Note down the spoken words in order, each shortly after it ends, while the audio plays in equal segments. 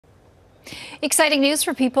Exciting news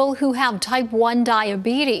for people who have type 1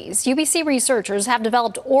 diabetes. UBC researchers have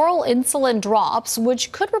developed oral insulin drops,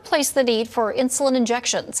 which could replace the need for insulin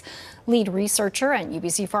injections. Lead researcher and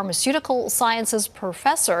UBC Pharmaceutical Sciences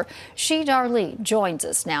professor Shidar Lee joins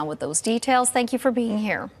us now with those details. Thank you for being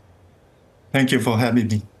here. Thank you for having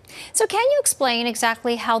me. So can you explain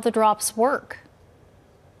exactly how the drops work?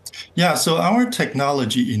 Yeah, so our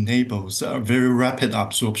technology enables a very rapid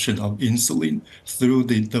absorption of insulin through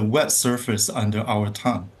the wet surface under our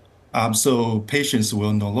tongue. So patients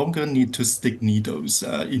will no longer need to stick needles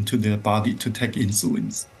into their body to take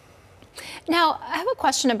insulins. Now, I have a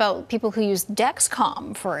question about people who use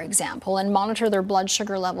Dexcom, for example, and monitor their blood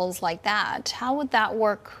sugar levels like that. How would that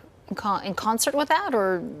work in concert with that,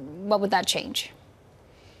 or what would that change?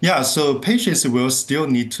 Yeah, so patients will still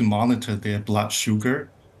need to monitor their blood sugar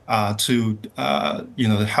to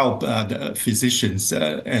help the physicians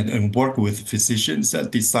and work with physicians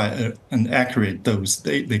decide an accurate dose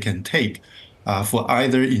they can take for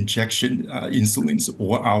either injection insulins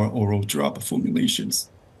or our oral drop formulations.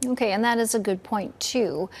 Okay, and that is a good point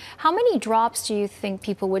too. How many drops do you think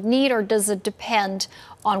people would need, or does it depend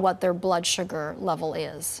on what their blood sugar level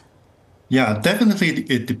is? Yeah, definitely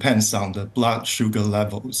it depends on the blood sugar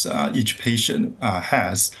levels each patient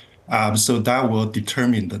has. So that will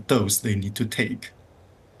determine the dose they need to take.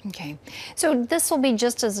 Okay, so this will be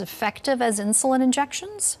just as effective as insulin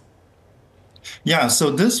injections? Yeah,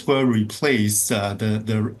 so this will replace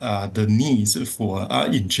the needs for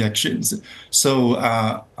injections. So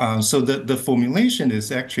the formulation is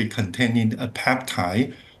actually containing a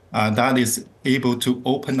peptide that is able to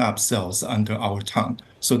open up cells under our tongue.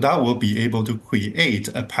 So that will be able to create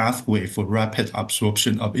a pathway for rapid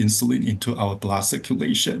absorption of insulin into our blood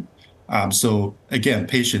circulation. So again,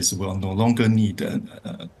 patients will no longer need,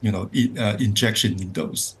 injection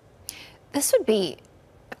needles. This would be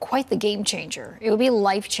quite the game changer. It would be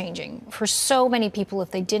life changing for so many people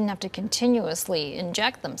if they didn't have to continuously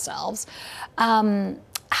inject themselves.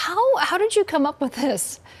 How did you come up with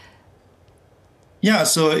this? Yeah,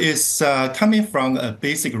 so it's coming from a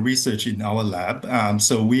basic research in our lab.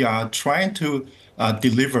 So we are trying to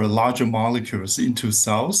deliver larger molecules into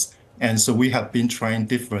cells. And so we have been trying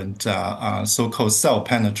different so-called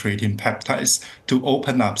cell-penetrating peptides to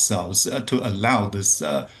open up cells to allow this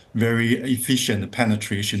very efficient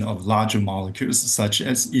penetration of larger molecules such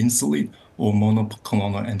as insulin or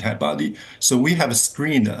monoclonal antibody. So we have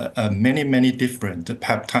screened many different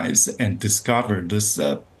peptides and discovered this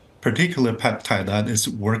particular peptide that is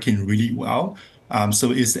working really well. So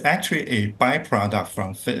it's actually a byproduct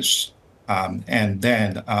from fish. And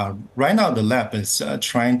then right now the lab is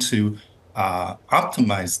trying to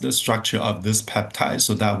optimize the structure of this peptide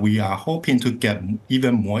so that we are hoping to get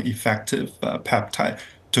even more effective peptide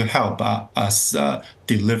to help us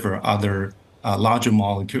deliver other larger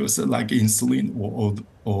molecules like insulin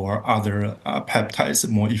or other peptides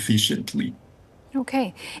more efficiently.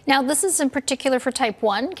 Okay. Now, this is in particular for type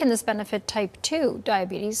 1. Can this benefit type 2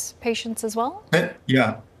 diabetes patients as well?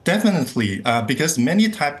 Yeah, definitely. Because many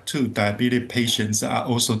type 2 diabetic patients are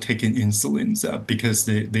also taking insulins because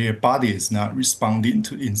their body is not responding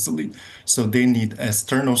to insulin. So they need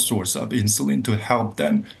external source of insulin to help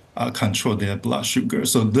them control their blood sugar.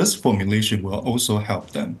 So this formulation will also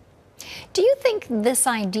help them. Do you think this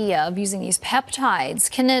idea of using these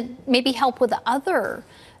peptides, can it maybe help with other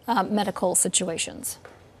medical situations?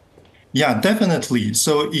 Yeah, definitely.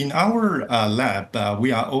 So in our lab,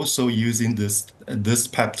 we are also using this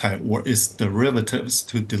peptide or its derivatives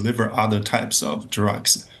to deliver other types of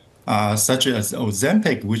drugs, such as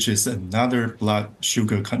Ozempic, which is another blood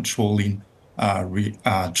sugar controlling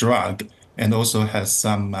drug, and also has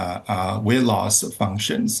some weight loss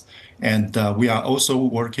functions. And we are also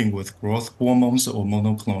working with growth hormones or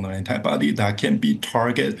monoclonal antibody that can be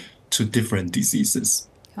targeted to different diseases.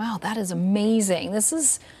 Wow, that is amazing. This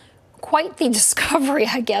is quite the discovery,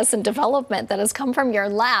 I guess, and development that has come from your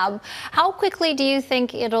lab. How quickly do you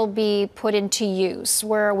think it'll be put into use?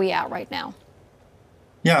 Where are we at right now?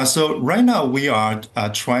 Yeah, so right now we are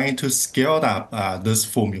trying to scale up this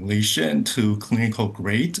formulation to clinical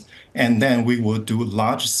grade, and then we will do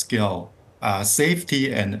large-scale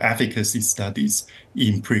safety and efficacy studies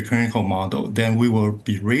in preclinical model. Then we will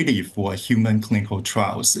be ready for human clinical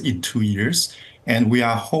trials in 2 years, and we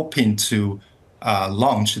are hoping to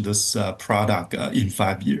launch this product in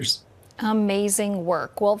 5 years. Amazing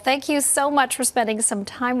work. Well, thank you so much for spending some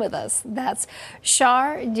time with us. That's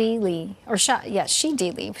Shidar Lee,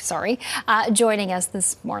 sorry, joining us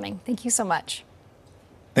this morning. Thank you so much.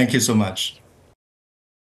 Thank you so much.